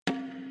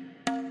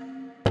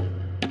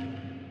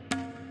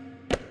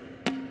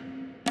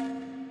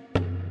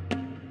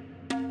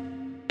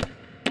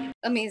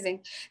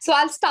Amazing. So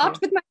I'll start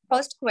with my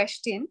first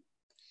question.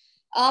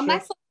 Sure. My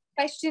first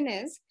question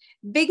is,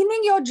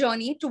 beginning your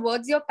journey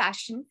towards your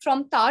passion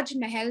from Taj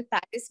Mahal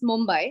Palace,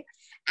 Mumbai,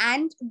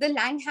 and the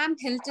Langham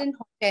Hilton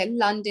Hotel,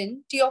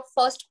 London, to your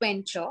first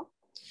venture,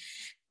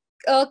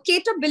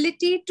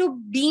 capability to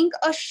being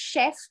a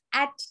chef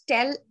at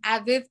Tel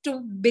Aviv, to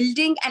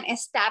building and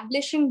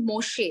establishing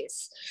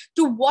moshes,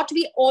 to what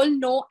we all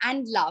know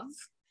and love,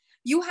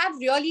 you have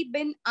really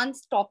been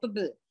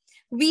unstoppable.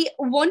 We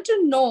want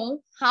to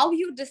know how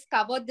you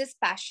discovered this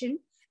passion,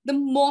 the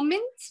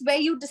moments where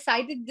you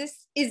decided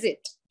this is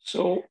it.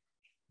 So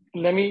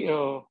let me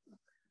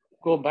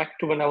go back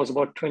to when I was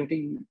about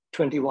 20,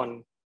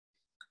 21.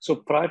 So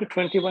prior to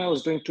 21, I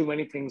was doing too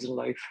many things in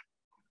life.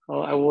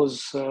 I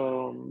was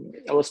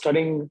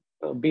studying.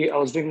 I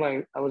was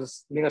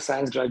being a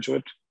science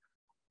graduate,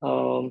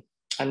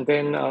 and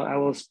then I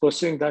was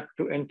pursuing that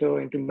to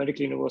enter into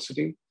medical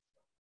university,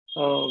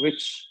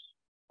 which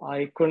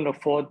I couldn't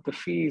afford the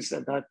fees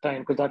at that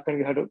time, because that time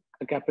we had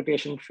a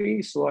capitation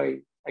fee. So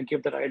I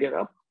gave that idea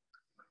up.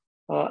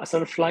 I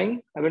started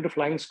flying. I went to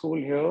flying school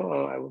here.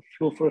 I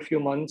flew for a few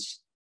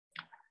months.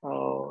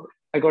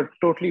 I got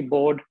totally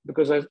bored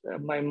because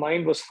my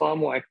mind was far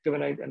more active,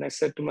 and I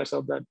said to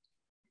myself that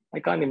I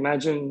can't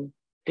imagine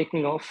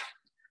taking off,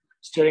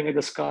 staring at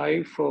the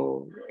sky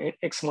for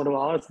X amount of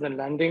hours, then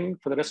landing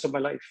for the rest of my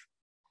life.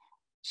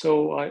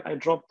 So I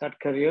dropped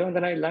that career, and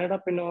then I landed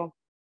up in a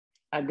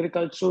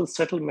agricultural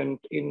settlement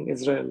in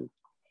Israel.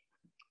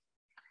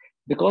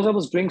 Because I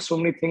was doing so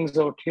many things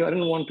out here, I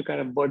didn't want to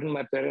kind of burden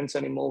my parents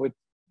anymore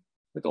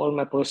with all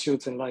my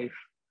pursuits in life.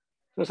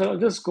 So I said, I'll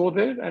just go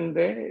there, and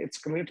there it's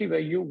a community where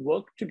you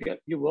work together.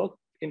 You work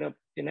in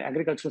an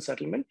agricultural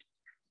settlement,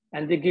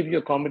 and they give you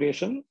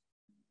accommodation,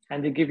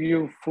 and they give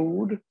you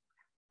food,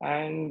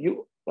 and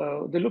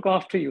they look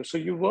after you. So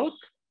you work.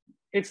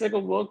 It's like a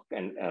work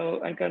and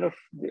kind of,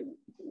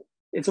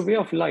 it's a way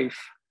of life,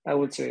 I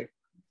would say,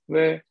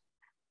 where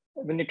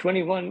when you're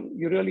 21,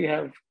 you really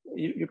have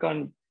you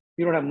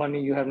don't have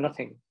money, you have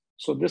nothing.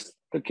 So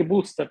the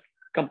kibbutz, that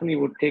company,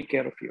 would take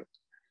care of you.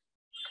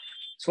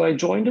 So I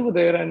joined over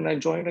there, and I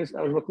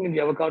was working in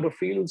the avocado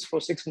fields for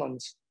 6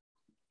 months.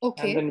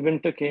 Okay. And then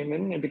winter came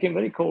in, it became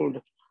very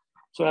cold.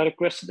 So I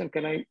requested them,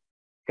 can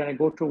I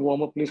go to a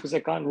warmer place, because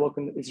I can't work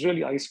it's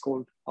really ice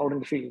cold out in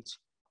the fields.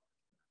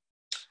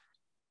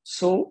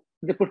 So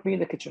they put me in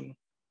the kitchen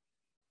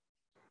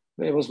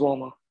where it was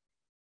warmer.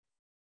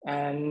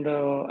 And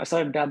I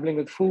started dabbling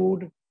with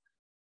food,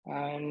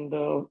 and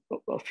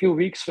a few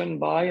weeks went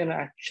by, and I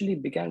actually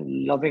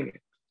began loving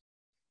it,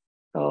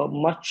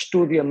 much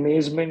to the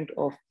amazement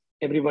of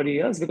everybody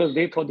else, because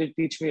they thought they'd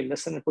teach me a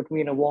lesson and put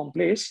me in a warm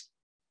place,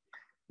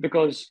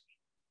 because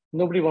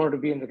nobody wanted to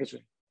be in the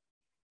kitchen.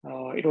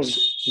 It was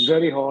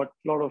very hot,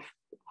 a lot of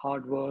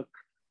hard work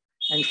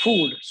and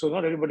food. So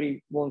not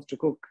everybody wants to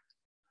cook,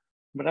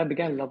 but I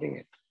began loving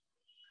it.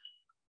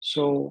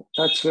 So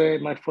that's where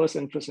my first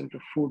interest into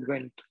food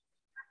went.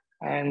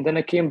 And then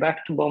I came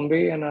back to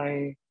Bombay, and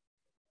I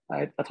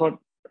thought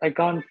I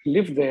can't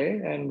live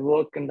there and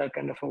work in that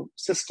kind of a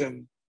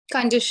system.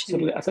 Condition.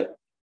 So I said,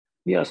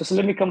 so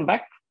let me come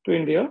back to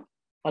India.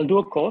 I'll do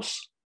a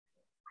course,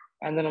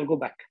 and then I'll go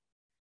back.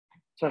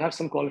 So I have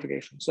some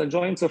qualifications. So I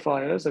joined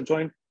Sapphires. I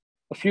joined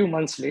a few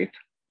months late.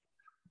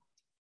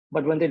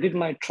 But when they did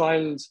my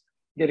trials,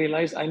 they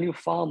realized I knew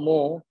far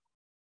more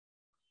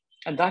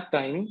at that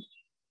time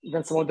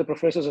than some of the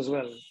professors as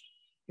well,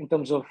 in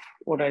terms of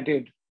what I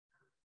did.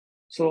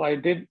 So I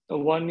did a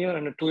 1 year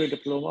and a 2 year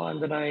diploma,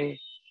 and then I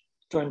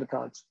joined the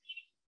Taj.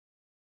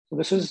 So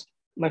this is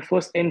my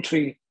first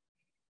entry.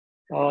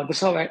 This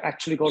is how I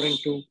actually got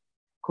into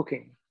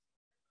cooking,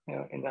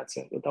 in that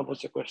sense. That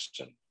was your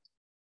question.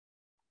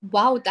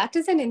 Wow, that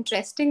is an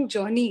interesting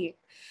journey.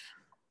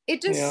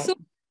 It is so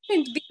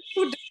different, being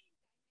through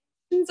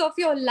dimensions of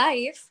your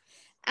life,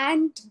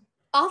 and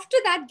after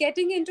that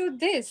getting into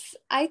this,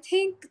 I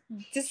think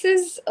this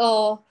is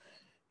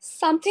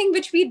something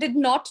which we did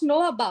not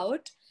know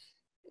about.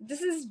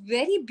 This is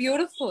very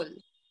beautiful.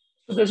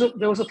 So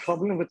there was a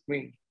problem with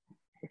me.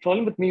 The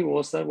problem with me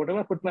was that whatever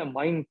I put my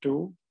mind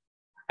to,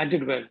 I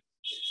did well.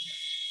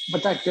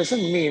 But that doesn't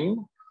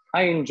mean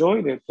I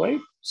enjoyed it, right?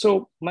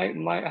 So I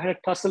had a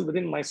tussle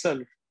within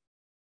myself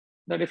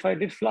that if I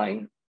did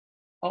flying,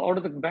 out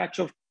of the batch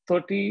of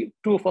 30,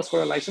 two of us got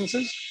our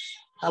licenses.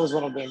 I was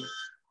one of them.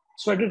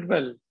 So I did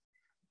well.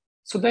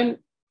 So then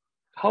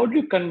how do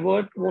you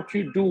convert what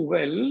you do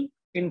well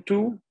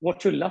into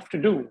what you love to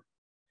do?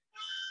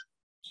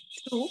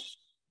 True.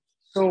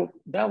 So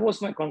that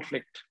was my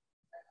conflict.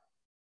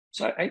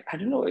 So I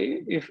don't know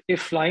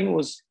if flying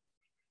was,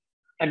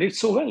 I did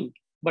so well,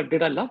 but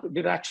did I love it?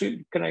 Did I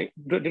actually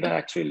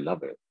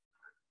love it?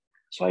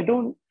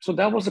 So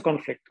that was the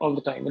conflict all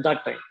the time at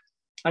that time,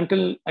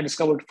 until I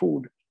discovered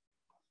food.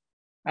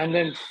 And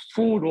then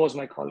food was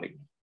my calling,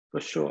 for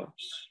sure.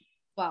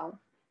 Wow.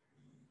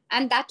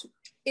 And that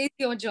is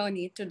your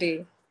journey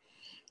today.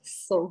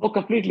 So. Oh,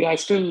 completely. I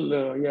still,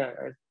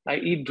 I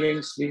eat,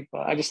 drink, sleep.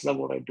 I just love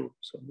what I do.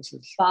 So this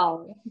is.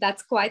 Wow.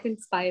 That's quite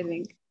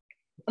inspiring.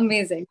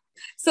 Amazing.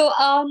 So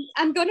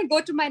I'm going to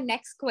go to my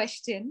next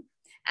question,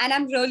 and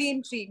I'm really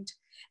intrigued.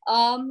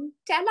 Tell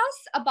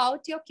us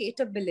about your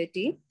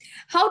Cateability.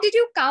 How did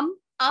you come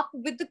up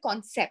with the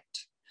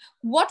concept?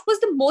 What was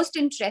the most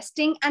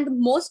interesting and the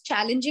most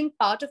challenging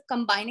part of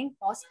combining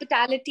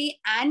hospitality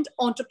and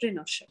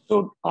entrepreneurship?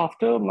 So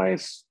after my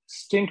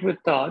stint with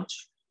Taj,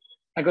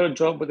 I got a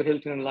job with the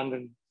Hilton in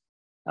London.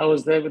 I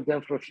was there with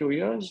them for a few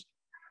years,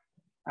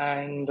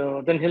 and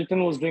then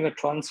Hilton was doing a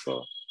transfer.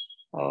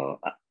 Uh,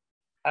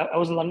 I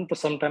was in London for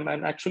some time,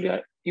 and actually,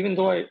 even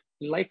though I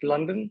liked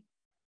London,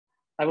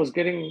 I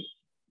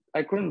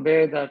couldn't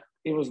bear that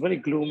it was very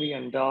gloomy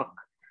and dark,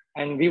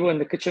 and we were in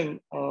the kitchen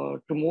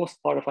to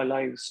most part of our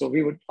lives. So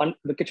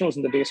the kitchen was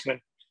in the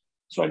basement,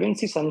 so I didn't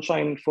see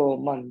sunshine for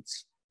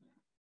months.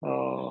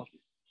 Uh,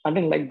 I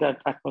didn't like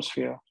that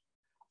atmosphere.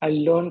 I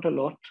learned a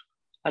lot.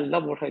 I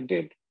love what I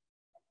did,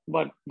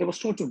 but there was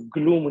so much of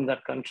gloom in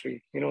that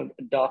country,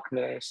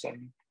 darkness.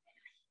 And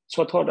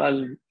so I thought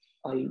I'll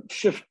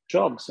shift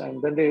jobs.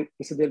 And then they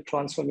said they'll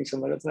transfer me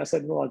somewhere else. And I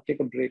said, no, I'll take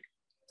a break.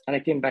 And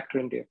I came back to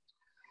India.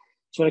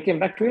 So when I came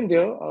back to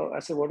India, I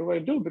said, what do I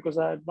do? Because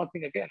I had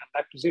nothing again. I'm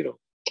back to zero.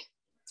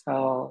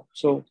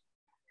 So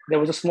there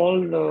was a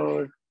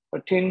small a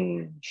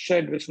tin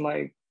shed which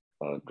my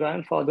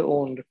grandfather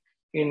owned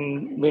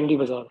in Vendi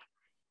Bazaar.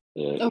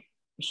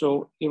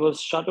 So it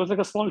was shut. It was like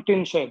a small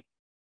tin shed.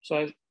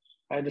 So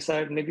I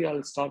decided maybe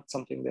I'll start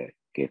something there,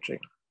 catering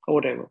or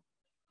whatever.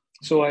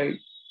 So I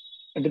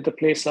did the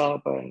place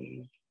up,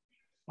 and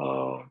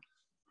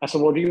I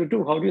said, what do you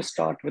do? How do you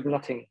start with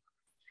nothing?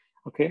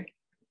 Okay.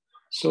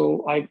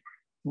 So I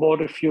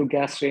bought a few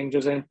gas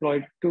ranges. I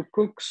employed 2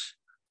 cooks.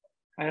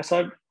 And I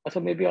thought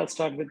maybe I'll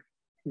start with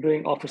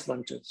doing office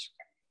lunches.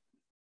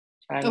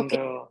 And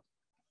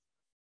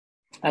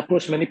I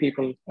approached many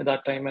people at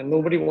that time, and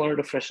nobody wanted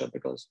a fresher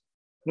because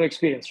no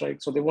experience,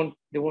 right? So they won't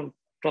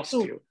trust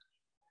you.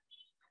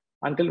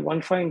 Until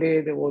one fine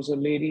day, there was a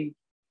lady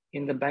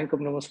in the Bank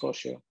of Nova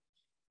Scotia,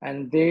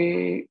 and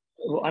they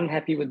were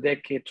unhappy with their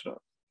caterer.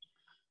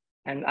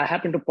 And I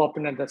happened to pop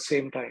in at that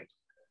same time.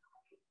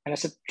 And I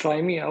said,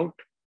 try me out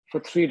for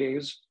 3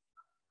 days.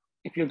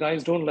 If you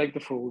guys don't like the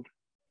food,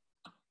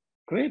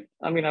 great.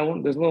 I mean,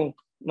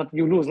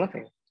 you lose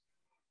nothing.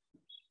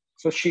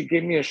 So she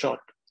gave me a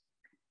shot,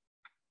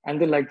 and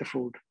they liked the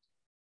food.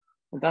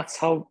 And that's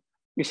how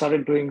we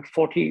started doing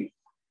 40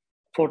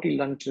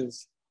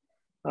 lunches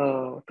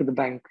to the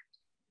bank.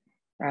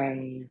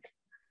 And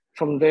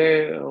from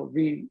there,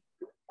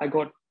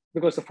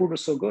 because the food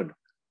was so good,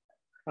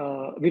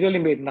 we really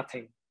made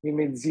nothing. We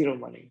made zero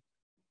money.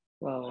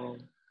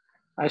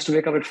 I used to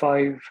wake up at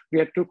 5. We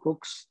had 2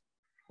 cooks.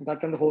 At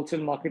that time, the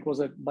wholesale market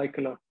was at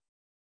Baikala.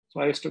 So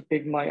I used to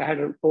I had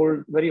an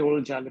very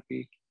old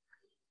jalopy,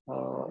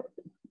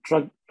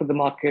 truck to the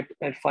market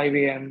at 5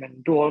 a.m.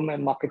 and do all my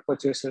market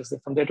purchases.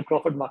 And from there to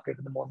Crawford Market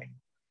in the morning,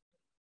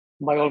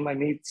 buy all my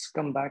needs,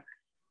 come back,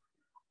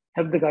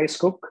 help the guys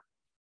cook,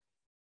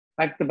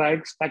 pack the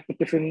bags, pack the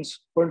tiffins,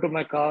 go into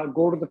my car,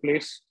 go to the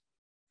place,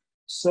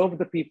 serve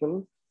the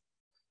people,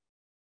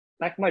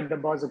 pack my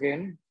dabbas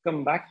again,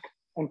 come back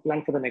and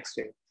plan for the next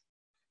day.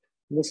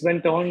 This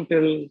went on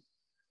till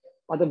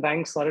other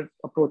banks started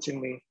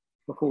approaching me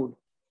for food.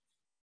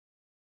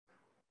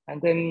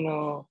 And then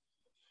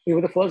we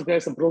were the first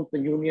guys that broke the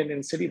union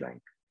in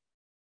Citibank.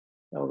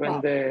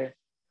 When they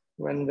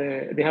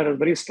had a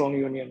very strong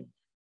union,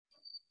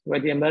 where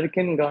the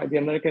American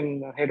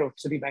head of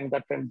Citibank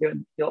that time,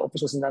 their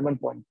office was in Diamond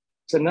Point.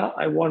 So now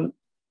I want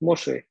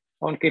Moshe,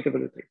 I want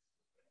Cateability.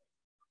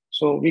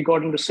 So we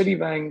got into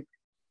Citibank,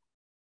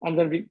 and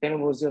then it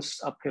was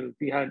just uphill.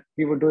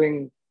 We were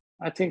doing,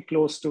 I think,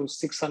 close to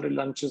 600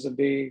 lunches a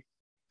day.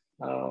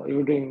 We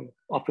were doing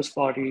office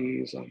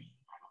parties, and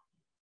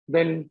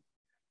then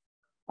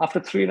after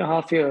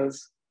 3.5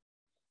 years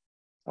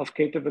of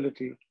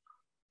Cateability,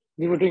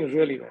 we were doing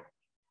really well.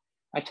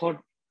 I thought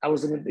I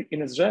was in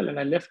Israel, and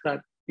I left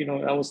that,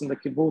 I was in the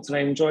kibbutz and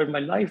I enjoyed my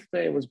life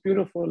there. It was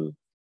beautiful.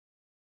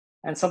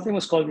 And something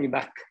was calling me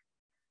back.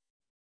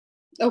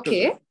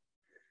 Okay.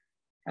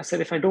 I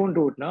said, if I don't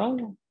do it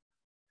now,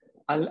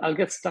 I'll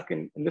get stuck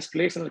in this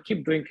place, and I'll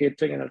keep doing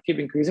catering and I'll keep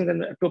increasing,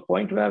 then to a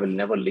point where I will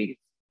never leave.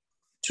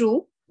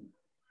 True.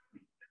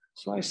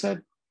 So I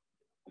said,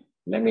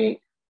 there's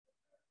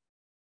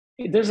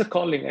a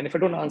calling, and if I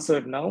don't answer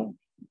it now,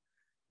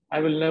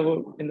 I will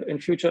never, in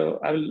future,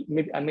 I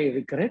may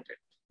regret it.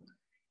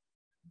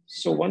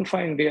 So one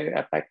fine day,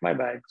 I packed my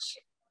bags.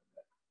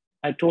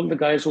 I told the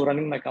guys who were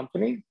running my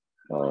company,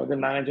 the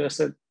manager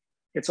said,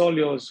 it's all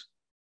yours.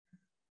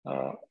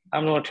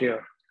 I'm not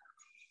here.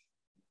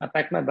 I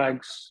packed my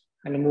bags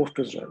and I moved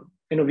to Israel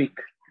in a week.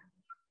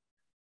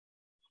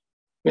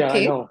 Yeah,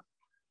 okay. I know.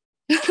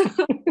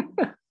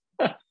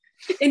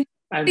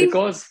 And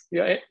because,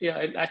 maybe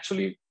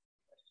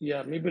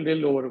a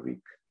little over a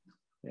week.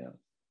 Yeah.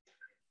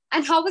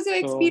 And how was your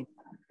experience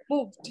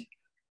moved?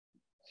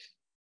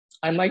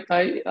 I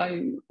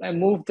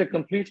moved there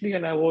completely,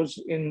 and I was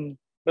in,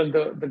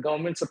 the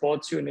government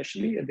supports you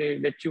initially.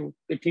 They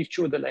teach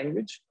you the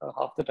language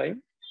half the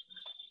time.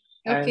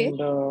 Okay. And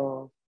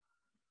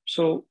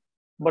So,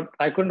 but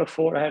I couldn't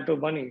afford, I had no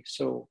money.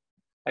 So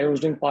I was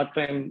doing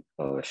part-time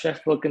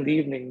chef work in the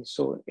evening.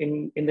 So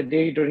in the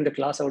day during the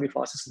class, I would be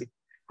fast asleep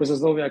because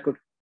there's no way I could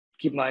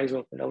keep my eyes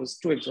open. I was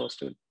too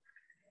exhausted.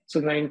 So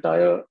my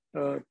entire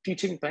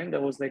teaching time,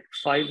 that was like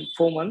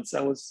 4 months,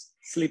 I was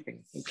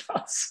sleeping in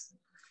class.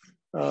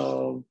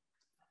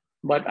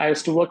 But I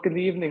used to work in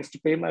the evenings to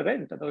pay my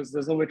rent. Otherwise,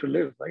 there's no way to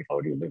live, right?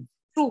 How do you live?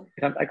 True.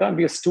 I can't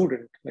be a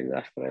student like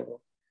that forever.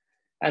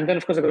 And then,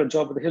 of course, I got a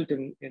job at the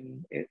Hilton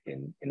in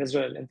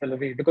Israel, in Tel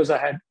Aviv, because I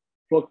had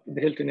worked at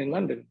the Hilton in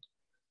London.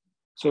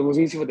 So it was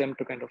easy for them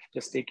to kind of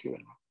just take you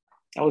in.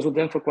 I was with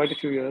them for quite a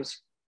few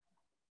years.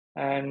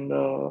 And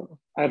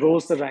I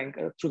rose through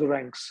the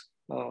ranks,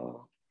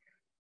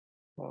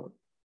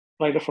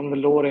 right from the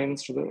lower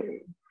ends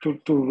to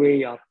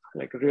way up,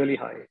 like really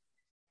high.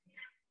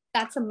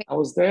 That's amazing. I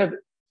was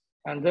there.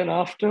 And then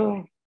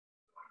after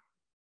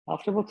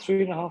about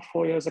 3.5,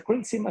 4 years, I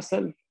couldn't see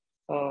myself.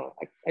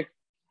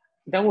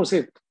 That was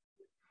it.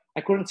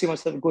 I couldn't see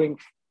myself going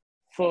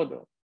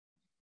further.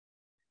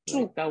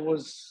 True. Like that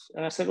was,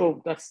 and I said,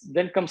 oh,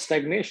 then comes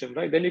stagnation,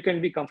 right? Then you can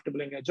be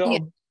comfortable in your job. Yeah.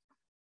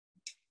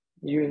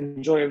 You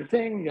enjoy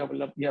everything.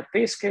 You have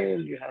pay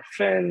scale. You have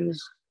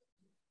friends,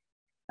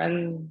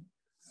 and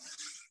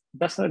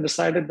that's when I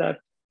decided that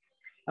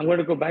I'm going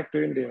to go back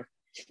to India.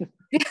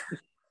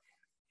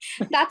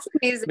 That's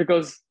amazing.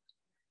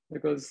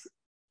 because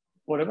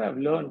whatever I've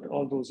learned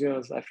all those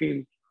years, I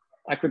feel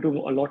I could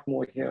do a lot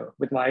more here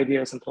with my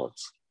ideas and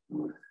thoughts.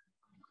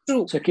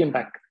 True. So I came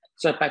back.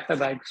 So I packed my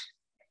bags.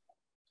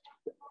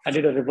 I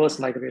did a reverse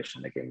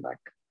migration. I came back.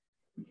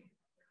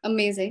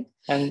 Amazing.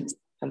 And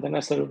then I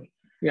said,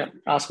 yeah,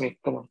 ask me.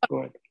 Come on, go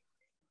ahead.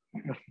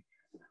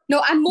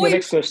 No, I'm more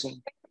next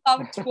question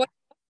about what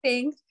you're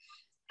saying.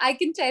 I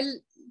can tell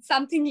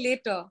something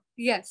later.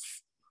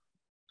 Yes.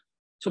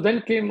 So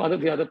then came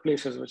the other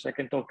places which I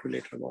can talk to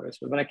later about as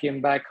well. When I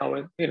came back, how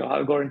I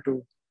got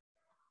into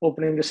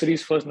opening the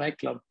city's first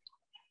nightclub.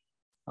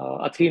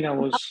 Athena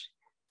was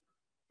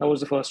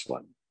the first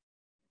one.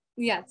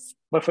 Yes.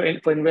 But for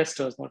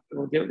investors,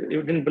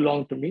 it didn't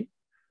belong to me.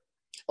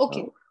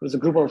 Okay. It was a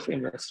group of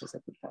investors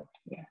that we had.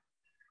 Yeah.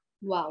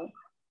 Wow.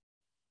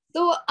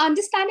 So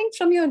understanding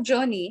from your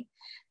journey,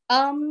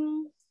 as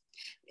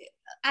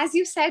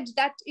you said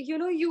that,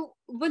 you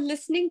were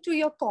listening to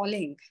your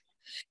calling.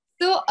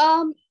 So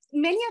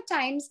many a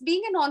times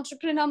being an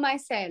entrepreneur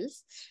myself,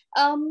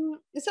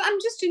 so I'm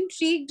just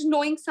intrigued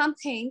knowing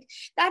something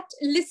that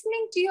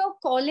listening to your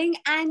calling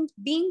and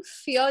being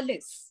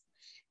fearless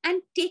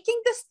and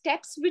taking the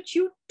steps which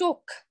you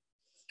took,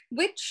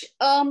 which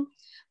a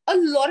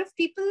lot of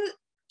people,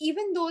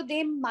 even though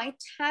they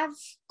might have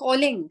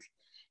calling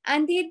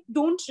and they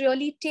don't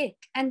really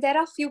take, and there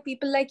are few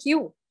people like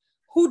you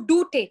who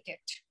do take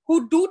it,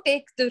 who do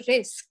take the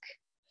risk.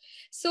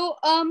 So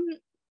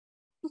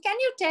can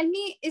you tell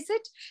me, is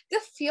it the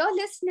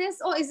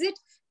fearlessness or is it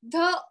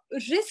the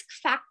risk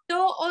factor,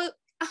 or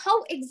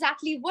how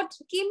exactly, what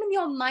came in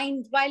your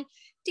mind while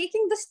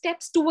taking the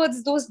steps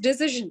towards those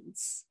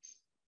decisions?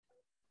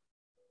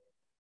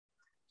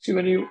 See,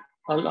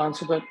 I'll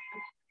answer that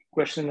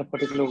question in a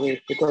particular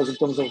way, because in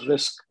terms of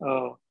risk,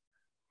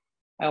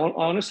 I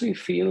honestly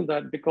feel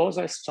that because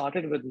I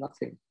started with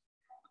nothing,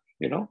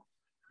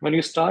 when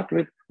you start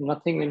with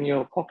nothing in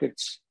your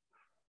pockets,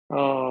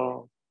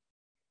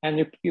 and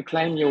you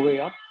climb your way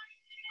up,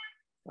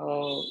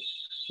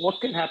 what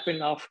can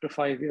happen after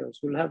 5 years?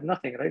 You'll have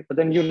nothing, right? But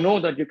then you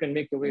know that you can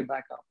make your way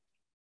back up.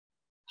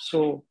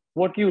 So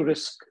what do you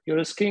risk? You're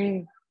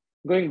risking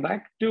going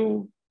back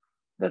to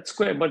that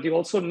square, but you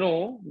also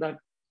know that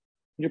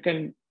you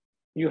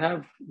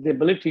have the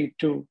ability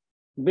to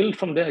build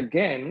from there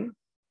again,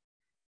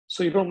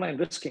 so you don't mind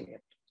risking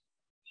it.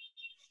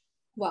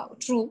 Wow,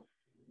 true.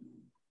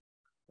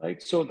 Right?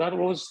 So that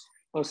was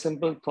a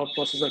simple thought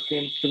process that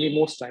came to me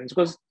most times,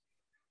 because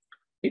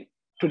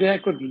today I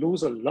could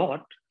lose a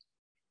lot,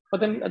 but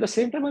then at the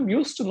same time, I'm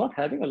used to not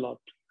having a lot.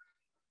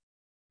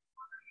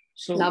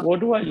 So what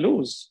do I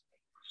lose?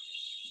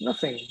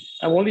 Nothing.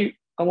 I'm only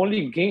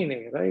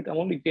gaining, right? I'm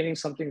only gaining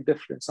something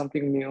different,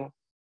 something new.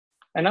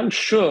 And I'm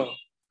sure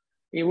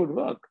it would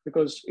work,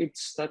 because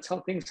that's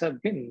how things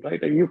have been,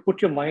 right? You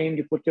put your mind,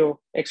 you put your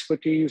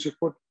expertise, you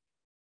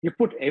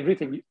put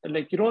everything.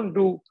 Like, you don't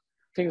do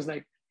things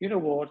like, you know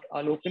what,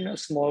 I'll open a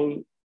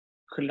small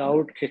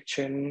cloud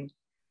kitchen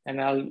and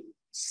I'll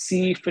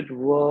see if it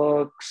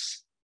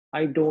works.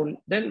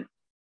 Then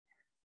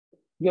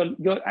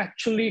you're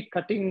actually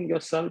cutting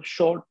yourself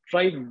short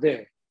right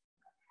there.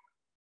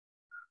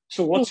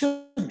 So what's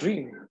your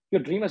dream?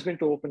 Your dream has been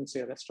to open, say,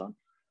 a restaurant.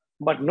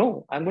 But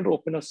no, I'm going to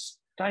open a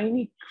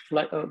tiny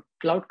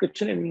cloud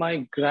kitchen in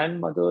my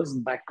grandmother's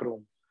back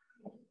room.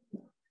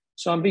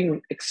 So I'm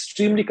being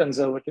extremely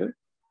conservative.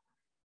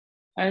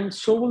 And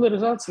so will the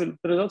results. The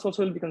results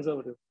also will be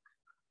conservative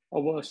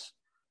or worse.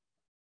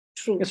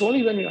 True. It's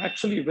only when you're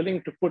actually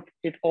willing to put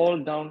it all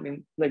down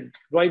in, like,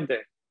 right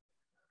there,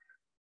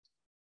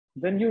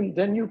 then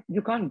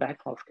you can't back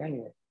off, can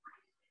you?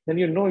 Then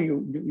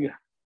you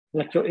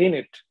like, you're in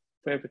it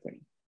for everything.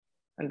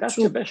 And that's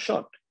your best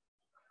shot.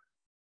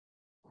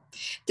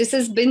 This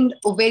has been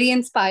very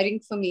inspiring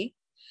for me.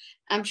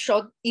 I'm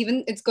sure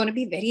even it's going to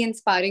be very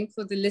inspiring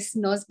for the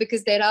listeners,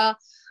 because there are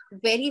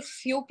very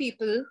few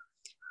people.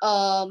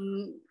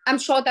 I'm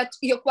sure that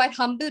you're quite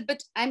humble,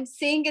 but I'm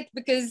saying it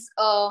because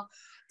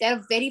there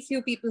are very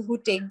few people who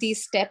take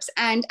these steps.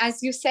 And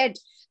as you said,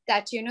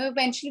 that,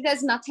 eventually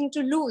there's nothing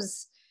to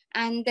lose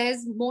and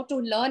there's more to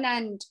learn.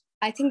 And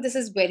I think this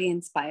is very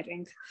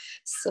inspiring.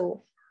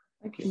 So,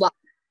 thank you. wow,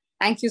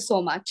 thank you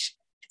so much.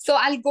 So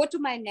I'll go to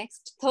my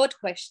third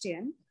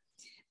question.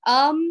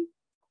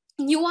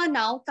 You are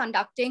now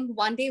conducting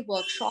one-day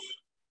workshop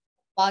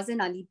in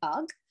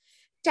Alibag.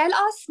 Tell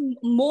us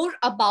more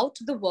about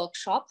the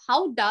workshop.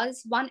 How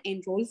does one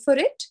enroll for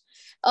it?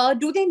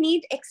 Do they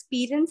need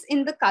experience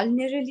in the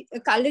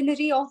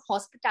culinary or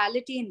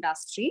hospitality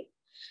industry?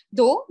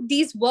 Though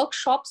these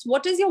workshops,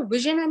 what is your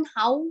vision and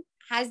how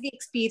has the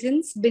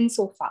experience been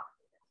so far?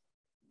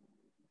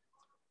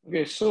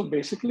 Okay, so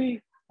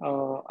basically,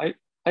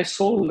 I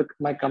sold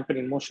my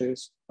company,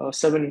 Moshe's,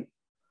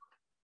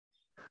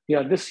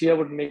 this year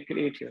would make it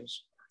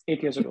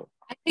 8 years ago.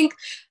 I think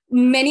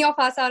many of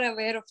us are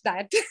aware of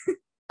that.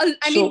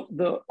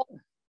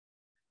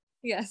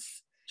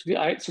 Yes. So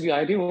the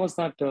idea was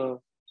that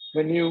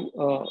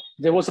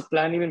there was a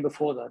plan even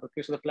before that.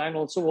 Okay, so the plan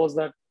also was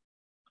that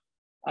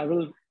I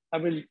will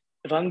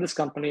run this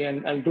company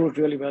and I'll do it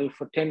really well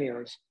for 10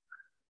 years.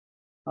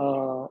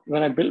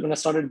 When I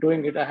started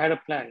doing it, I had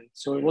a plan.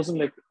 So it wasn't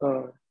like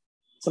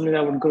something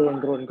that would grow and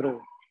grow and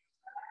grow.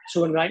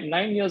 So when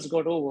 9 years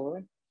got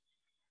over,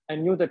 I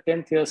knew the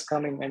 10th year is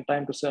coming and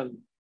time to sell.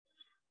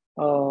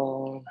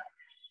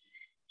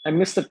 I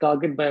missed the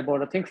target by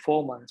about, I think,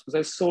 4 months, because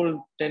I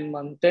sold 10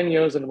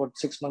 years and about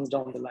 6 months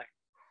down the line.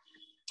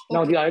 Okay.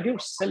 Now, the idea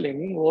of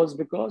selling was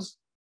because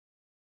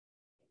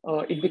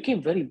it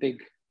became very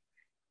big.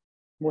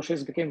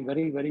 Moshe's became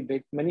very, very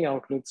big, many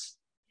outlets.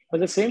 But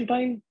at the same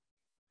time,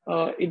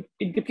 it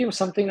became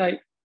something I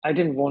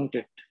didn't want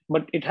it,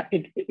 but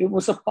it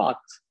was a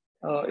path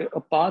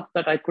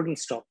that I couldn't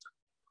stop.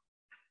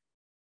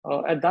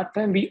 At that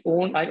time,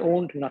 I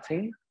owned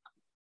nothing.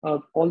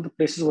 All the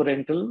places were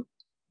rental.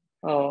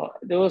 I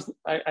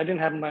didn't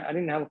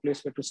have a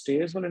place where to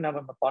stay as well. I didn't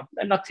have an apartment,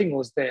 and nothing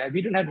was there. I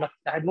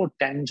had no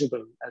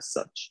tangible as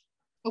such.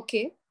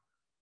 Okay.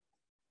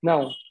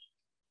 Now,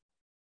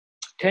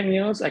 10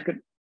 years, I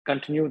could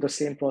continue the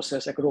same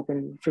process. I could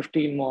open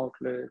 15 more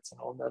outlets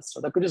and all that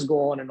stuff. I could just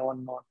go on and on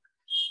and on.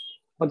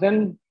 But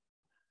then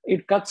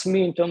it cuts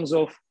me in terms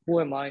of who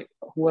am I,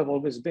 who I've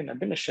always been. I've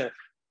been a chef.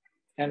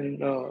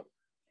 And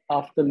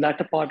after the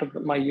latter part of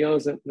my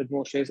years with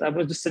Moshe's, I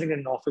was just sitting in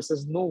an office.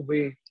 There's no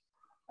way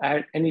I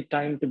had any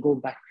time to go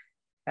back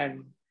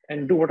and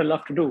do what I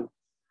love to do.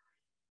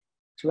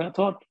 So when I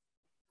thought,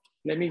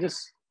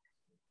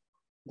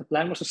 the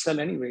plan was to sell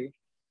anyway.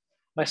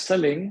 By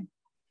selling,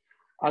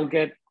 I'll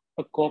get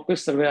a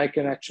corpus where I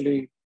can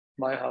actually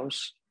buy a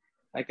house.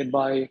 I could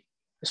buy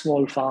a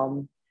small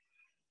farm.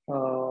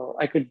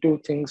 I could do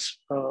things.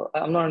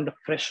 I'm not under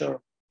pressure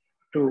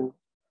to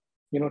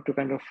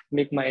kind of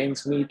make my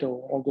ends meet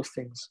or all those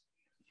things.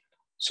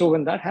 So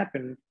when that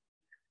happened,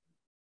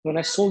 when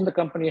I sold the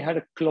company, I had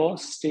a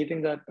clause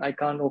stating that I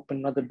can't open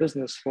another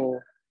business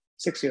for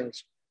 6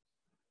 years.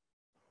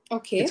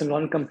 Okay. It's a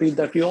non-compete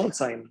that we all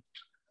sign.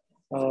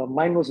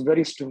 Mine was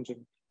very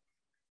stringent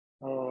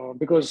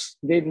because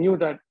they knew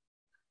that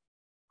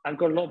I've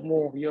got a lot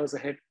more years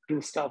ahead to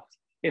do stuff.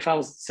 If I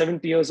was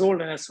 70 years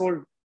old and I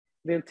sold,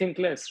 they'll think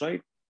less,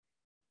 right?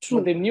 True.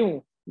 But they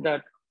knew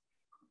that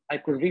I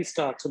could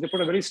restart. So they put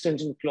a very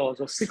stringent clause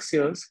of 6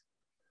 years,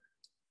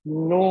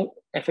 no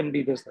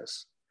F&B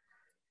business.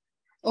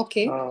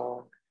 Okay.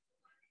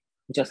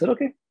 Which I said,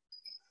 okay.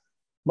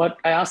 But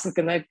I asked them,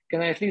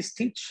 can I at least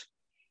teach?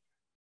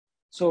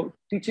 So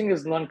teaching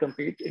is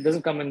non-compete. It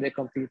doesn't come in their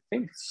complete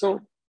thing.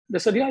 So they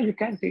said, yeah, you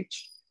can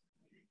teach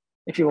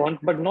if you want,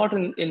 but not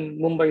in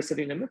Mumbai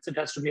city limits. It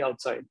has to be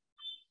outside.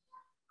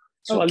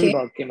 So okay.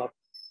 Alibag came up.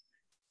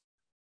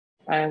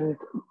 And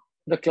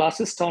the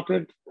classes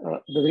started,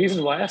 the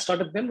reason why I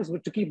started them was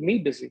to keep me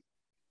busy.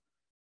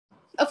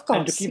 Of course.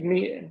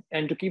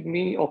 And to keep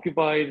me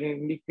occupied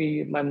and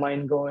keep my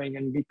mind going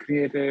and be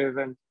creative.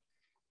 And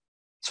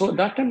so at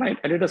that time, I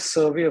did a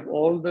survey of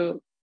all the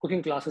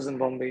cooking classes in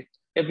Bombay,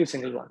 every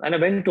single one. And I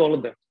went to all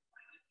of them.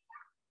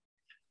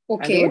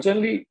 Okay. And they were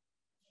generally,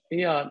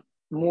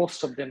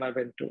 most of them I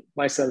went to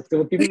myself. There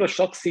were people who were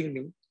shocked seeing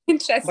me.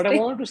 Interesting. But I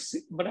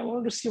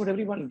wanted to see what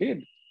everyone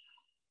did.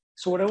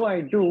 So whatever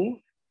I do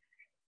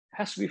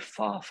has to be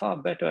far, far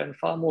better and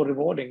far more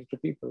rewarding to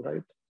people,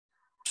 right?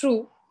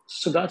 True.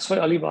 So that's why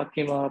Alibag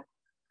came up.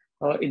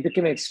 It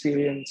became an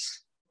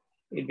experience.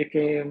 It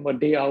became a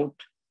day out.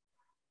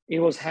 It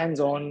was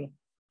hands-on.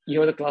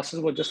 The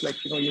classes were just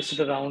like, you sit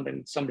around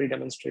and somebody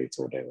demonstrates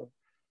or whatever.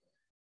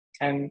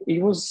 And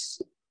it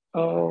was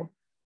a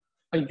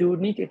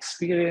unique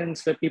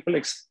experience where people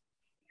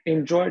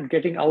enjoyed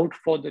getting out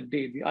for the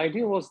day. The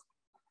idea was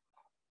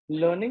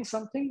learning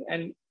something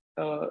and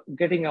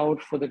getting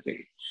out for the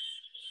day.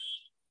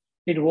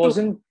 It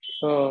wasn't,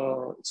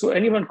 so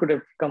anyone could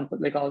have come,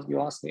 like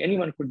you asked me,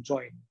 anyone could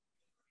join.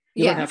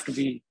 You don't have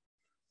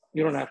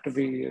to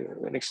be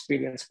an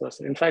experienced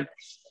person. In fact,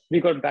 we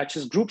got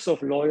batches, groups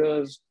of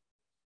lawyers,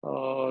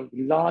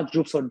 large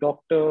groups of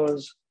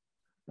doctors,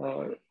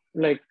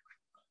 like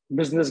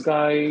business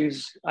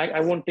guys. I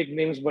won't take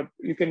names, but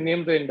you can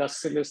name the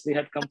industrialists. They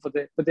had come for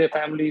their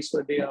families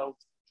for a day out.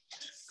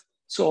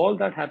 So all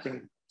that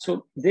happened.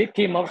 So they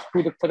came out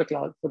for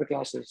the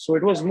classes. So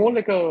it was more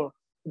like it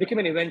became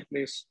an event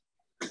place.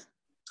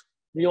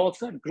 We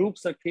also had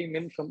groups that came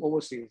in from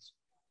overseas.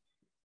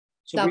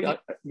 So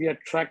we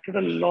attracted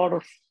a lot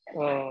of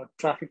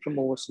traffic from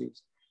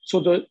overseas. So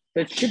the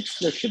ships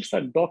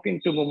that dock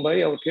into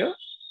Mumbai out here,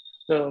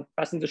 the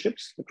passenger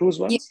ships, the cruise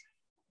ones.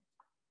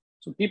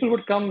 So people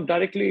would come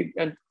directly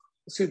and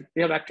see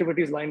they have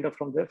activities lined up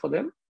from there for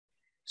them.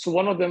 So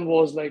one of them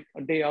was like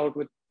a day out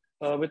with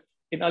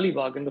in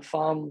Alibag in the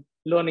farm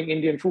learning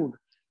Indian food.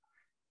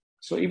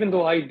 So even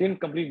though I didn't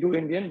completely do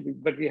Indian,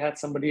 but we had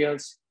somebody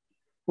else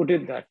who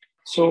did that.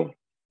 So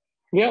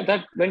yeah,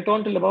 that went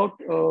on till about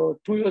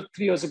 3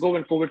 years ago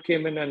when COVID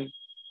came in, and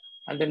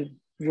then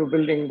we were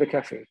building the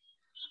cafe.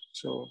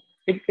 So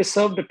it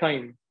served the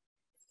time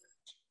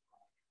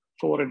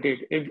for what it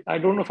did. I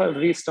don't know if I'll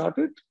restart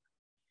it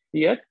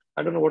yet.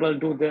 I don't know what I'll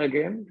do there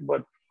again,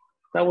 but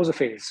that was a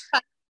phase.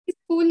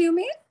 School, you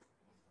mean?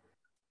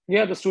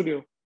 Yeah, the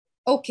studio.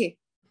 Okay.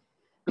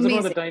 Because I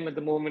don't have the time at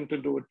the moment to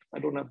do it. I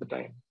don't have the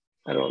time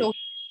at all.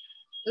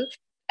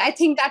 I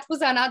think that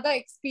was another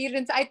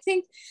experience. I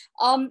think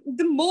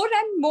the more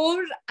and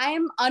more I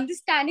am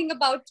understanding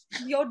about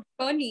your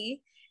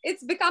journey,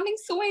 it's becoming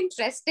so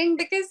interesting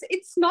because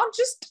it's not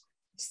just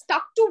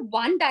stuck to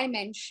one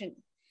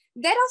dimension.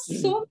 There are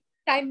so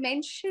many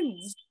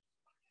dimensions.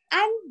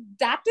 And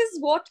that is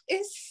what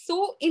is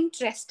so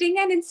interesting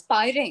and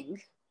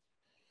inspiring.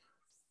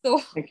 So,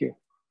 thank you.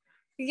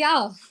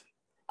 Yeah,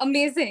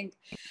 amazing.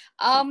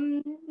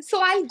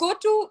 So I'll go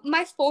to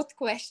my fourth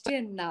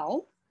question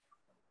now.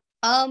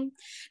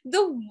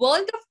 The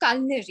world of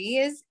culinary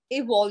is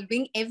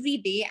evolving every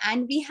day,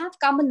 and we have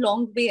come a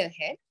long way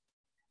ahead.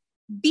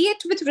 Be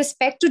it with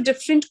respect to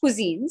different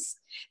cuisines,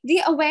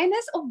 the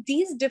awareness of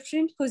these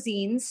different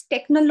cuisines,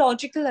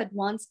 technological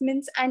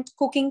advancements, and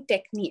cooking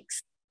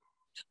techniques.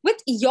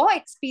 With your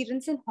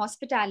experience in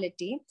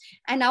hospitality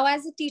and now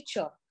as a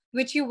teacher,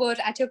 which you were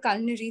at your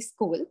culinary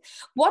school,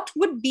 what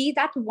would be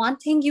that one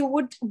thing you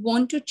would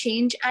want to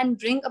change and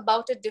bring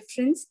about a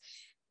difference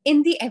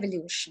in this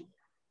evolution?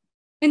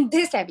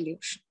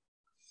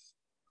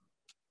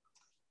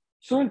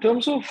 So in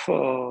terms of,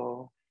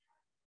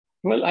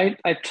 well,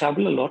 I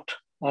travel a lot.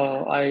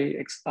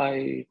 I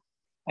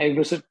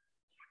visit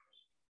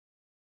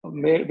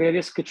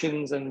various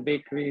kitchens and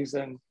bakeries,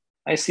 and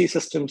I see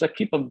systems. I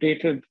keep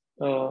updated.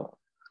 I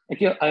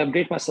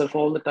update myself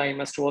all the time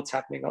as to what's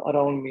happening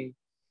around me.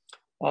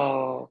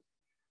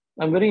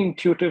 I'm very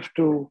intuitive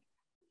to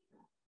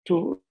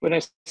when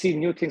I see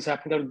new things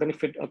happening that will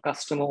benefit a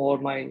customer or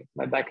my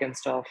back-end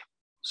staff.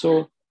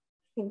 So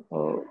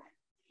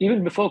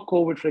even before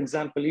COVID, for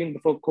example, even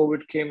before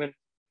COVID came in,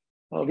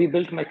 we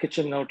built my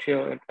kitchen out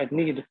here at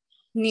Need.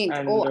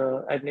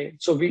 At Need.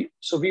 So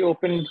we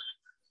opened.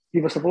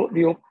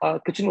 Our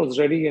kitchen was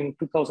ready in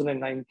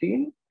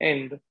 2019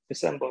 end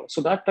December.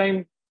 So that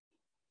time,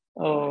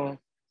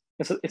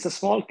 it's a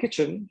small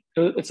kitchen.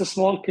 It's a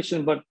small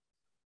kitchen, but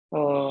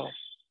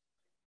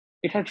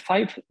it had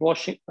 5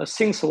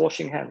 sinks for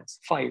washing hands,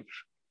 5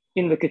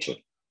 in the kitchen.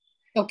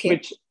 Okay.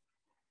 Which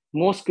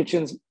most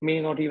kitchens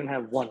may not even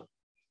have 1.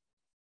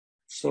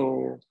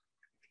 So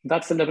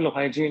that's the level of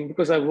hygiene.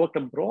 Because I worked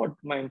abroad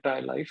my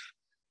entire life,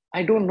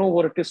 I don't know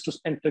what it is to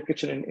enter a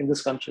kitchen in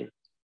this country.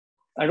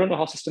 I don't know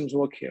how systems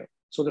work here.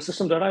 So the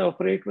system that I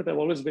operate with, I've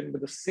always been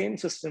with the same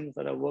systems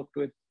that I worked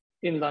with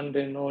in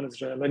London or in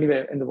Israel,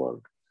 anywhere in the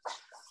world.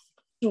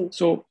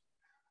 So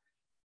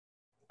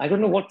I don't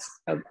know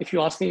if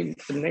you ask me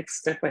the next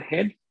step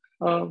ahead,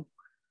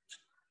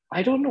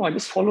 I don't know. I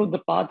just follow the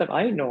path that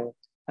I know.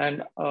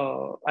 And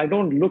I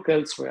don't look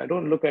elsewhere. I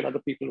don't look at other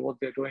people, what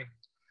they're doing.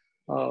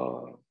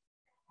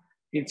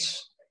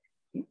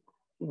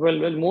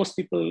 Most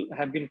people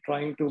have been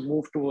trying to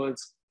move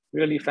towards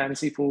really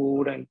fancy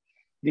food and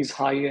these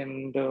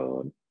high-end,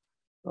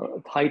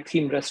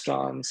 high-theme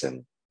restaurants.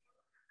 And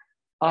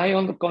I,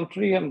 on the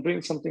contrary, am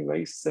doing something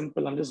very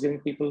simple. I'm just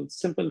giving people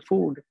simple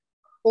food.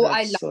 Oh,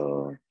 I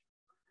love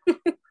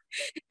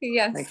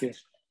Yes. Thank you.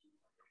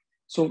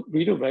 So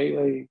we do very,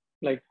 very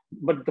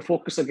but the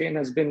focus again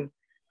has been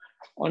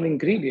on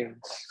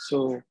ingredients.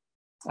 So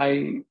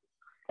I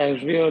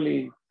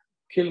really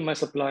kill my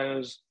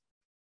suppliers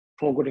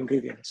for good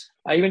ingredients.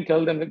 I even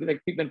tell them that,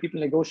 when people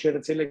negotiate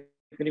and say,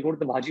 when you go to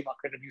the bhaji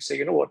market and you say,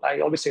 you know what,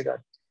 I always say that,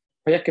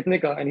 Bhaiya kitne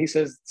ka? And he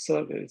says,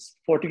 sir, it's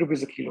 40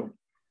 rupees a kilo.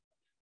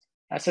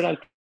 I said, I'll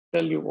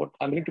tell you what,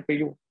 I'm willing to pay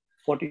you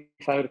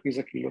 45 rupees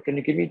a kilo. Can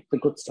you give me the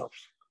good stuff?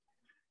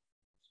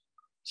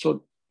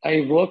 So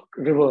I work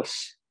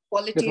reverse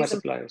with my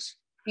suppliers.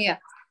 Yeah.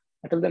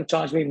 I tell them,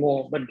 charge me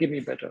more, but give me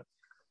better.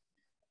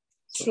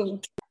 True.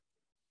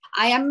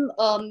 I am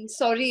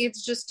sorry,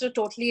 it's just a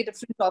totally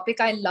different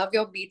topic. I love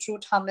your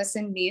beetroot hummus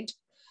in Need.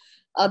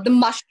 the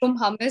mushroom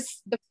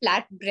hummus, the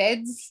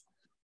flatbreads.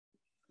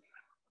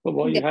 Oh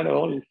boy, you had it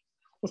all.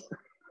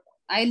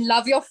 I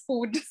love your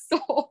food.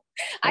 So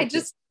I Thank you.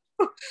 just,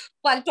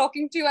 while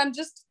talking to you, I'm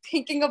just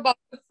thinking about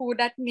the food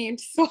at Need.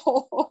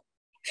 So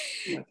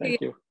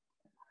Thank you.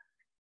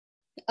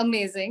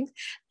 amazing.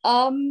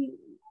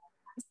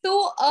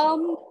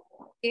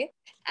 Okay.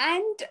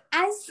 And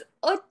as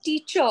a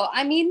teacher,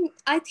 I mean,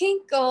 I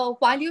think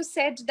while you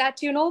said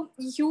that,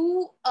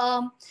 you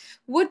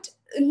would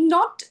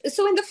not,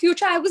 so in the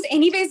future, I was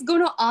anyways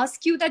going to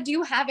ask you that do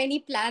you have any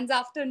plans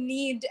after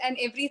Need and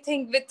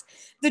everything with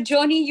the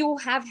journey you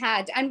have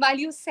had? And while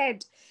you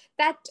said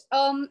that,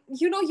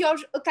 you're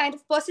a kind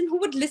of person who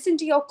would listen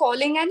to your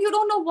calling and you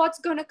don't know what's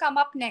going to come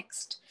up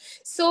next.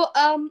 So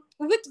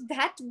would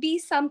that be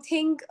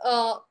something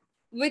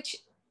which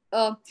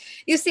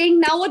you're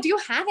saying now, or do you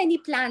have any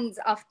plans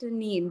after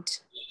Need?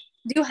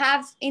 Do you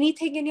have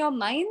anything in your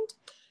mind?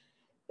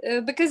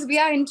 Because we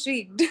are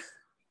intrigued.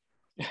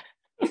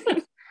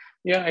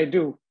 Yeah, I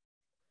do.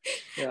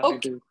 Yeah,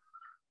 okay.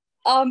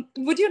 I do.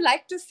 Would you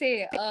like to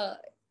say?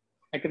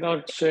 I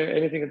cannot share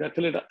anything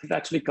until it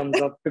actually comes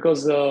up,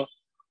 because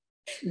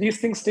these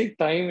things take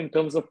time in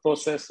terms of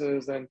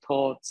processes and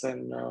thoughts,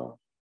 and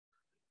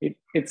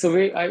it's a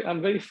way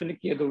I'm very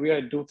finicky at the way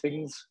I do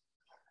things.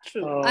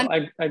 True.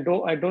 I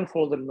don't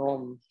follow the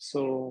norm,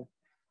 so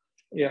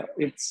yeah,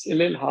 it's a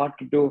little hard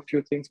to do a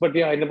few things. But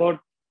yeah,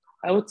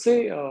 I would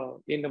say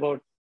in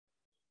about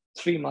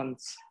 3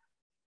 months,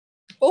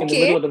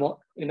 okay.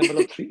 in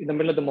the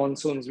middle of the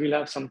monsoons, we'll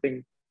have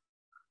something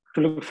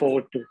to look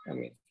forward to. I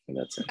mean, in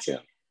that sense, yeah,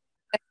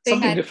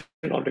 something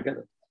different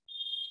altogether.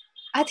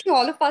 I think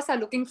all of us are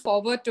looking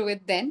forward to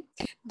it then.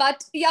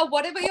 But yeah,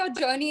 whatever your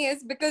journey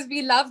is, because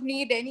we love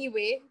Need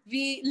anyway,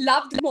 we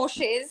loved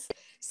Moshe's.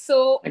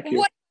 So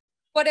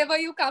whatever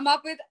you come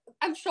up with,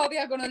 I'm sure we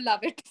are going to love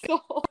it.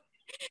 So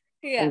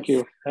yes.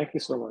 Thank you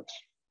so much.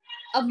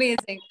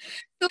 Amazing.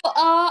 So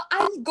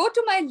I'll go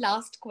to my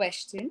last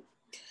question.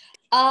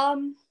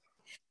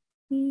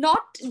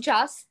 Not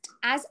just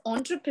as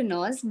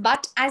entrepreneurs,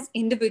 but as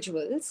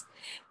individuals,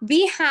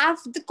 we have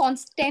the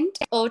constant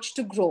urge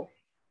to grow.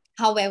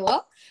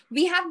 However,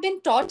 we have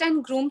been taught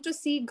and groomed to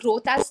see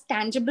growth as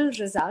tangible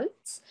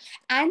results.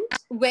 And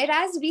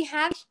whereas we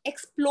have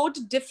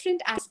explored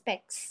different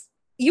aspects,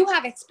 you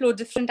have explored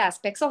different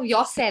aspects of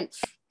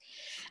yourself.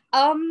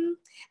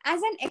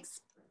 As an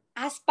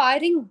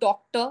aspiring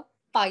doctor,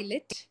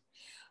 pilot,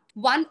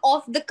 one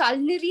of the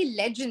culinary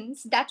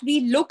legends that we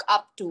look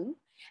up to,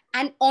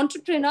 an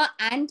entrepreneur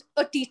and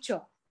a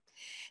teacher,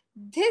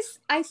 this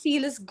I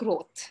feel is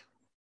growth.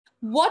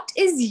 What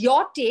is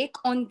your take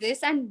on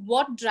this, and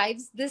what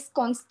drives this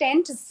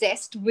constant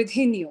zest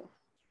within you?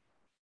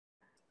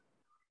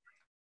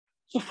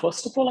 So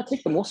first of all, I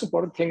think the most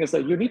important thing is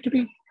that you need to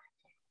be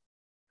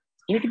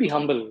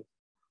humble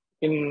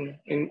in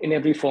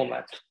every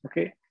format.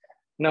 Okay.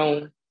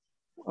 Now,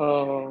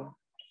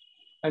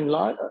 in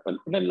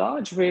a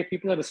large way,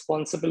 people are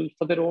responsible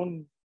for their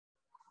own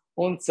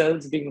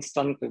cells being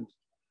stunted.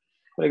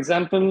 For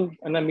example,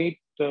 when I meet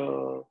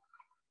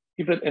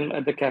people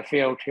at the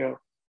cafe out here,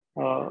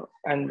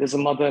 and there's a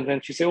mother, and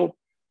then she say, "Oh,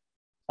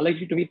 I'd like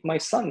you to meet my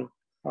son.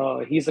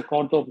 He's a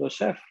cordon bleu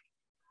chef."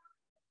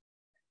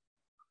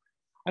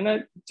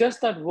 And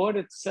just that word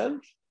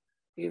itself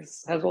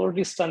has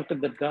already stunted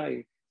that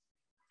guy.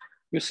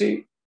 You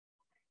see,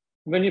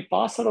 when you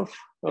pass out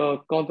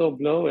of cordon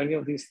bleu, any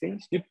of these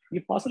things,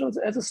 you pass it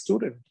as a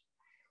student.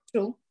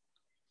 True.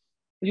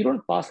 You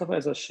don't pass off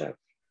as a chef.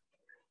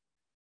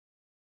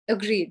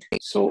 Agreed.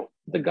 So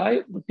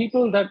the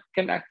people that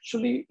can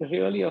actually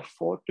really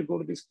afford to go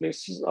to these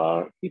places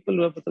are people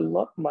who have a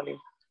lot of money.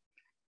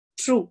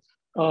 True.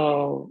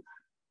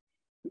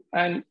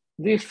 And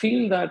they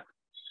feel that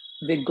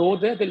they go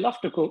there, they love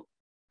to cook,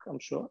 I'm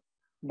sure.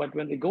 But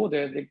when they go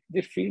there,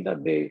 they feel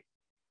that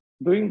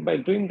by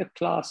doing the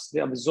class,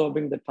 they're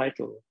absorbing the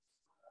title.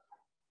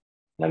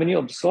 Now, when you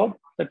absorb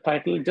the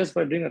title just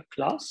by doing a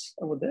class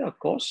over there, of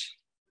course,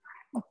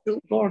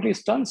 it already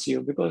stuns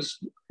you, because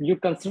you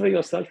consider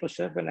yourself a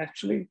chef, and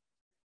actually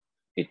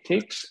it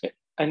takes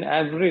an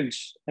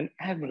average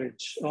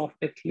of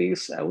at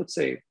least, I would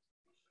say,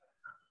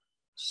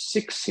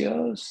 6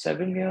 years,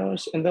 7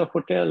 years in the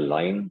hotel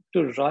line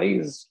to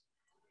rise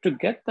to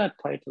get that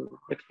title,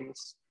 at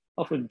least,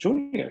 of a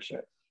junior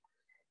chef.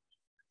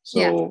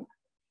 So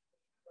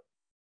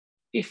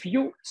if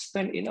you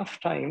spend enough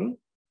time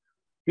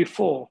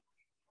before,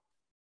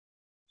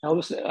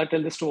 I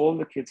tell this to all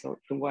the kids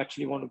who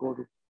actually want to go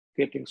to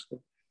catering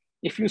school.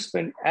 If you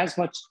spend as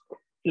much,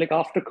 like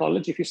after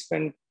college, if you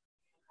spend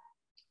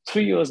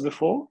 3 years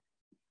before,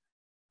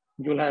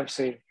 you'll have,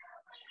 say,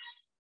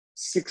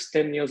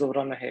 6-10 years of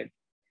run ahead.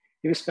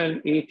 If you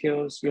spend 8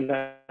 years, you'll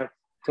have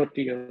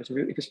 30 years.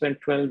 If you spend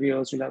 12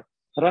 years, you'll have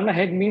run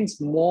ahead means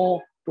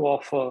more to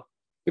offer,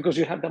 because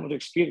you have that much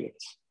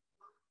experience.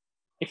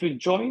 If you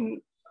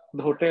join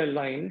the hotel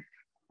line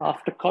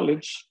after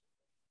college,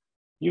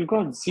 you've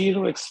got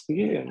zero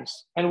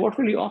experience. And what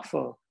will you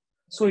offer?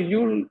 So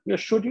you're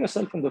shooting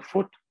yourself in the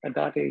foot at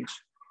that age.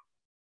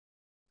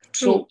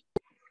 True. So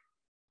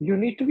you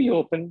need to be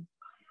open.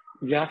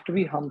 You have to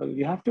be humble.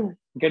 You have to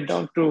get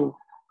down to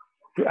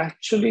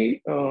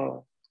actually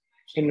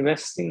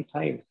investing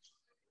time.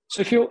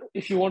 So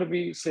if you want to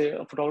be, say,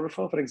 a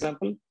photographer, for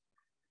example,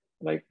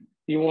 like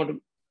you want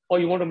to, or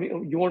you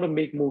want to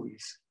make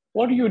movies.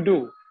 What do?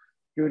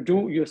 You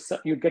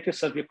get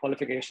yourself your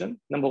qualification.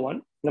 Number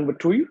one. Number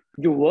two,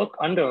 you work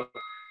under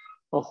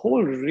a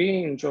whole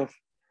range of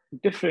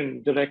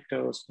different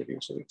directors,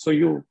 producers. So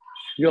you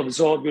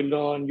absorb, you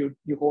learn,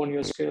 you hone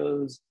your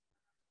skills,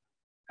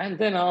 and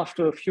then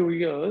after a few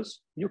years,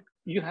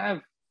 you've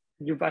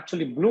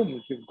actually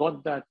bloomed. You've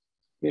got that,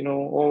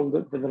 all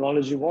the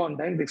knowledge you want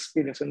and the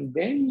experience, and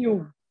then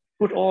you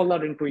put all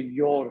that into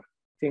your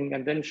thing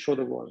and then show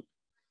the world.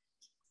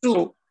 True.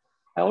 So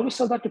I always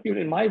tell that to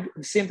people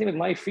same thing with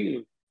my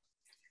field.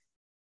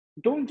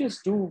 Don't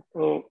just do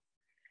a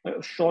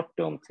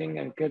short-term thing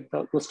and get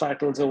those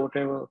titles or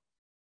whatever,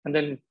 and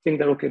then think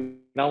that, okay,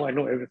 now I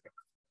know everything.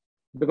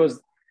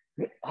 Because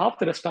half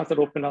the restaurants that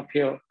open up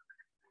here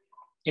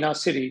in our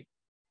city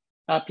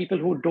are people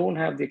who don't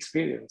have the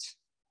experience.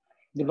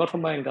 They're not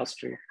from my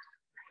industry.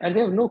 And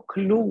they have no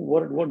clue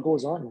what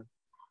goes on.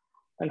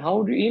 And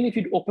even if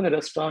you open a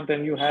restaurant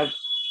and you have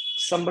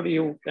somebody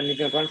and you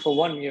can run for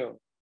 1 year,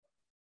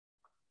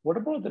 what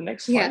about the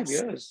next 5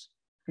 years?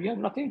 You have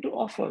nothing to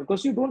offer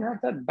because you don't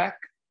have that back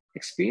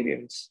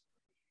experience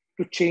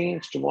to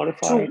change, to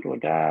modify, to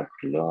adapt,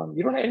 to learn.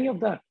 You don't have any of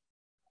that.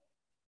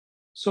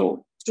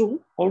 So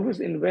always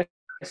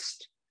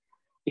invest.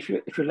 If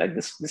you like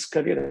this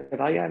career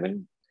that I am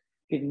in,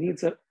 it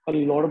needs a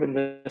lot of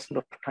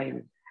investment of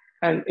time.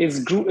 And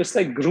it's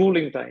like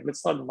grueling time.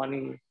 It's not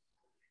money.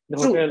 The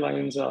hotel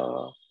lines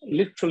are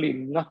literally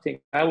nothing.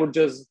 I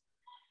was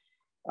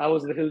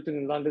in the Hilton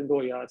in London,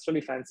 though, yeah, it's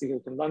really fancy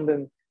Hilton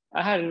London.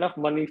 I had enough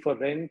money for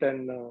rent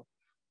and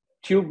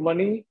tube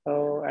money,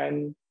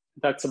 and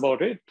that's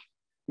about it.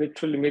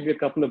 Literally, maybe a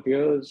couple of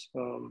beers.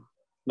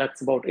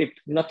 That's about it.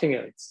 Nothing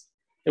else.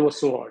 It was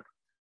so hard.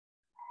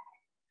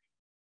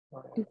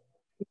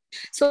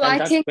 So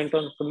I think went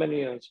on for many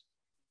years.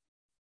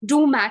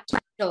 Do matter.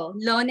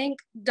 Learning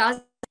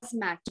does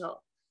matter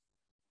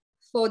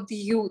for the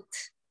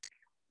youth.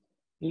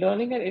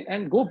 Learning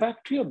and go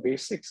back to your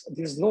basics.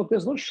 There's no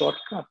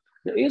shortcut.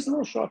 There is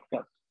no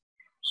shortcut.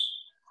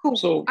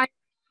 So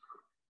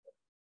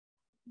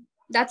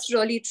that's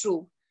really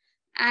true.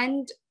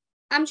 And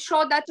I'm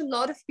sure that a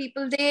lot of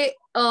people, they,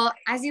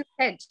 as you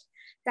said,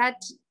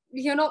 that,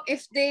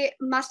 if they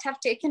must have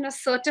taken a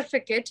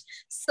certificate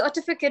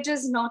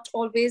is not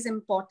always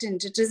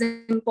important. It is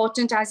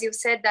important, as you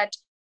said, that,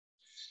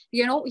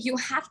 you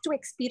have to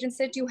experience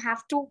it. You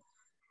have to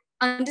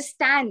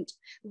understand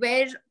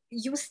where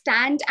you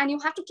stand, and you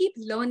have to keep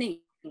learning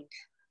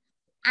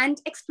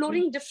and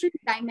exploring different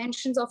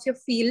dimensions of your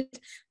field,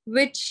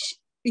 which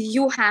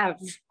you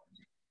have.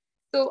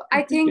 So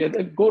I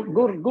think go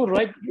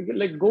right.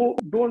 Like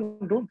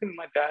don't think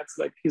my dad's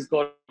like he's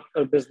got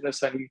a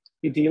business and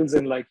he deals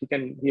in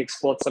he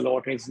exports a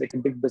lot and he's like a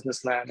big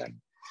businessman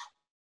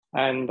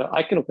and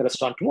I can open a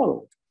restaurant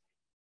tomorrow.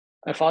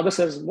 My father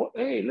says,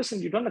 hey,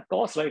 listen, you've done a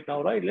course right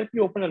now, right? Let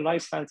me open a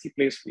nice fancy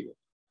place for you.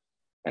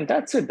 And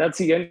that's it. That's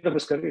the end of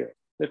his career,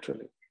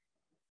 literally.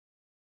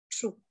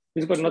 True.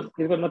 He's got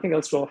nothing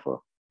else to offer.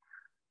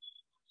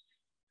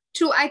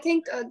 True. I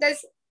think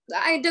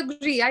I'd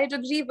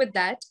agree with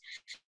that.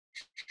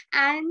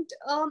 And,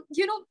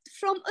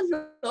 from a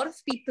lot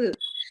of people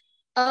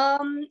I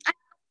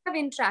have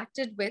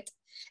interacted with,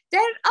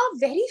 there are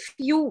very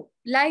few,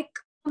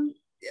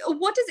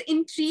 what is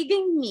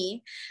intriguing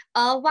me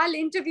while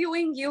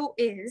interviewing you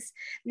is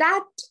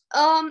that,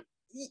 while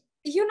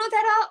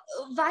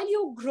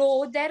you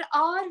grow, there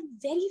are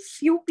very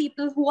few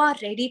people who are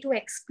ready to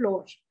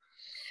explore.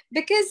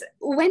 Because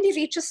when we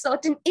reach a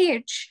certain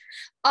age,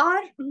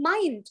 our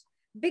mind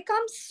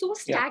becomes so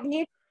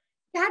stagnant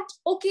that,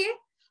 okay,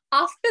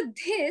 after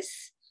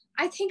this,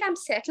 I think I'm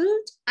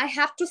settled. I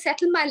have to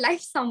settle my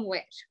life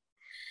somewhere.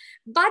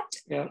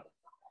 But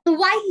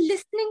while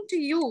listening to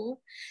you,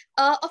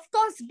 of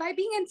course, by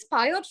being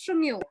inspired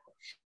from you,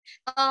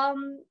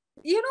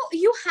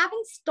 you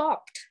haven't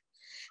stopped.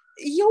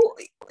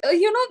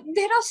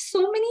 There are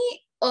so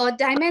many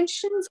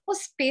dimensions or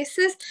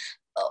spaces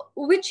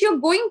which you're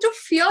going to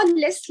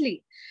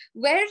fearlessly,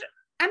 where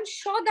I'm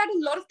sure that a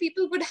lot of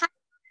people would have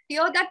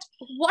fear that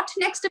what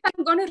next if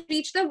I'm going to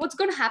reach there, what's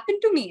going to happen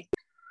to me?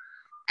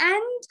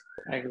 And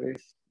I agree.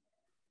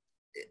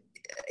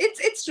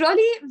 It's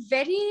really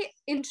very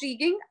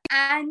intriguing,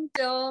 and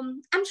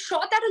I'm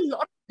sure that a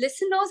lot of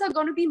listeners are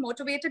going to be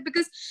motivated,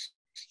 because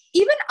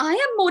even I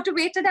am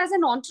motivated as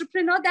an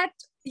entrepreneur that,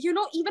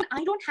 even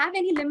I don't have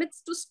any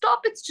limits to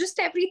stop. It's just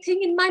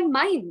everything in my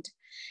mind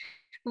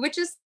which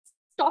is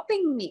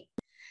stopping me.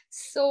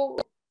 So,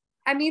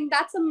 I mean,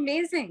 that's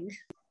amazing.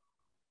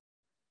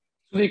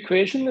 So the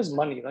equation is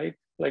money, right?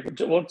 Like,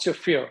 what's your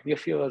fear? Your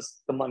fear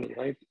is the money,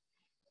 right?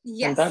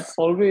 Yes. And that's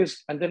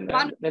always, and then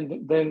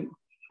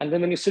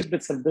when you sit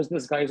with some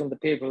business guys on the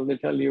table, they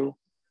tell you,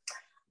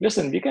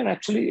 listen, we can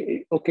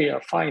actually, okay,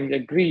 fine, we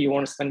agree, you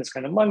want to spend this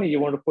kind of money, you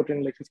want to put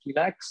in like 50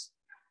 lakhs,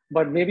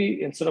 but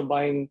maybe instead of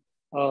buying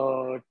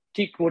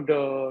teak wood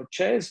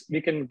chairs,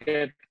 we can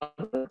get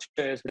other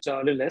chairs which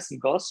are a little less in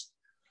cost.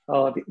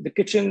 The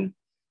kitchen,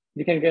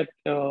 we can get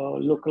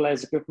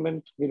localized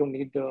equipment. We don't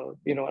need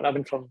an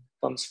oven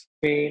from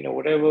Spain or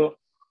whatever.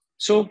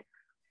 So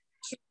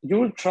you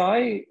will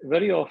try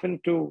very often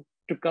to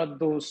cut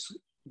those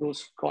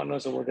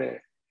corners over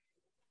there.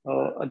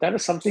 That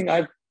is something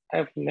I've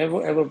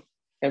never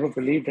ever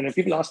believed in. And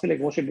people ask me like,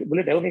 Moshe, will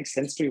it ever make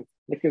sense to you?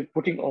 Like you're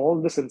putting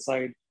all this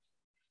inside.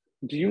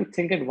 Do you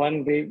think that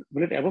one day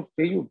will it ever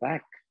pay you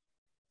back?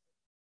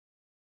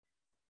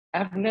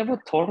 I've never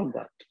thought of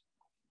that.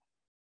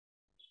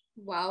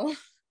 Wow.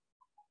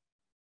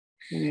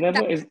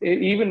 Never is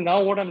even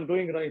now. What I'm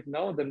doing right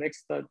now, the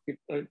next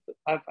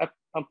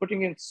I'm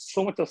putting in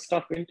so much of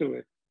stuff into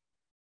it,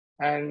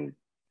 and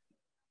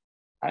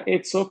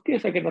it's okay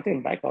if I get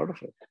nothing back out of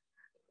it.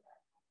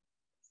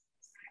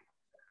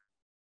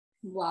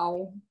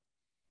 Wow.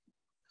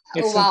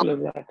 It's simple as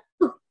that.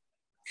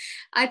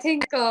 I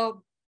think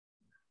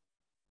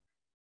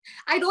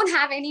I don't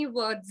have any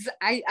words.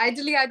 I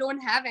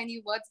don't have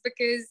any words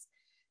because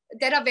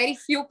there are very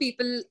few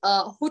people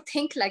who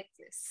think like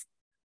this.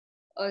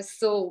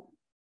 So,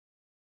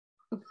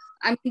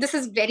 I mean, this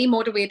is very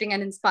motivating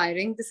and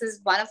inspiring. This is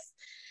one of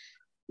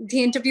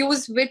the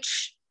interviews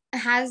which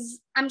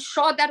I'm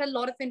sure that a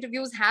lot of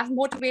interviews have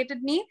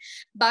motivated me,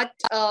 but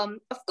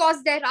of course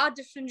there are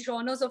different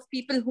genres of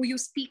people who you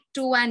speak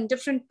to and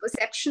different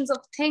perceptions of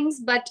things,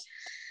 but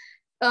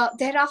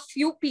there are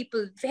few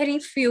people, very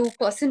few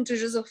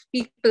percentages of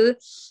people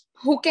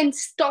who can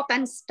stop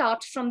and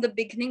start from the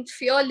beginning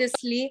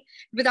fearlessly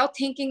without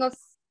thinking of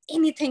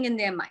anything in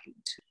their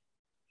mind,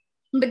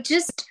 but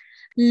just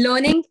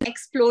learning,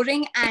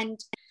 exploring,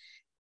 and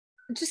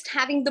just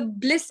having the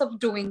bliss of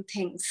doing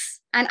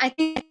things. And I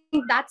think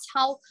that's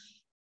how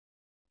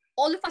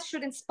all of us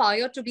should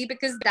inspire to be,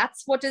 because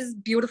that's what is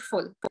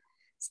beautiful.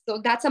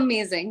 So that's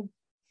amazing.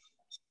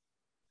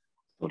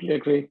 Totally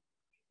agree.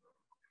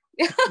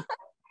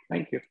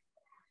 Thank you.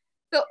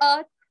 So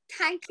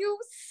thank you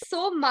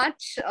so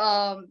much,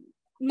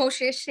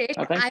 Moshe Sheikh.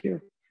 Thank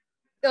you.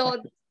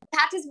 So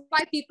that is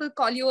why people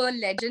call you a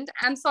legend.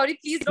 I'm sorry,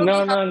 please don't.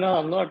 No,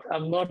 I'm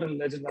not a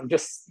legend. I'm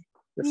just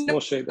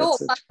Moshe.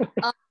 That's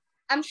it.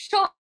 I'm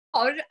sure.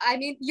 I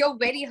mean, you're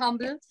very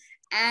humble,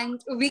 and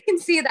we can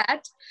see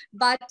that.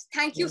 But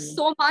thank you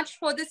so much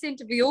for this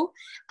interview,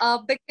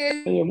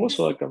 because you're most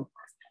welcome.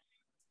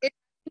 It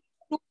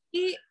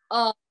truly,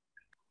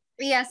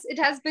 yes, it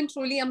has been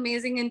truly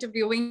amazing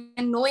interviewing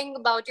and knowing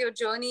about your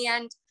journey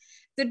and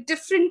the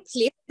different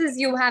places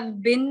you have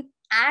been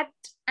at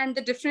and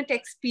the different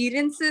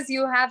experiences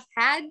you have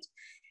had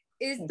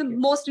is the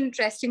most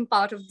interesting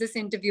part of this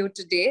interview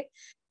today.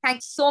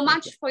 Thanks so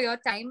much for your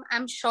time.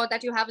 I'm sure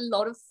that you have a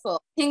lot of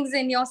things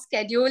in your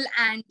schedule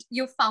and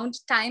you found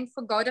time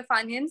for God of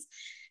Onions.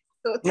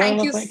 So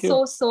thank you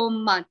so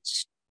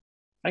much.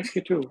 Thank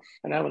you too.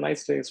 And have a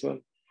nice day as well.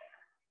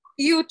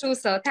 You too,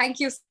 sir. Thank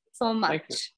you so much. Thank you.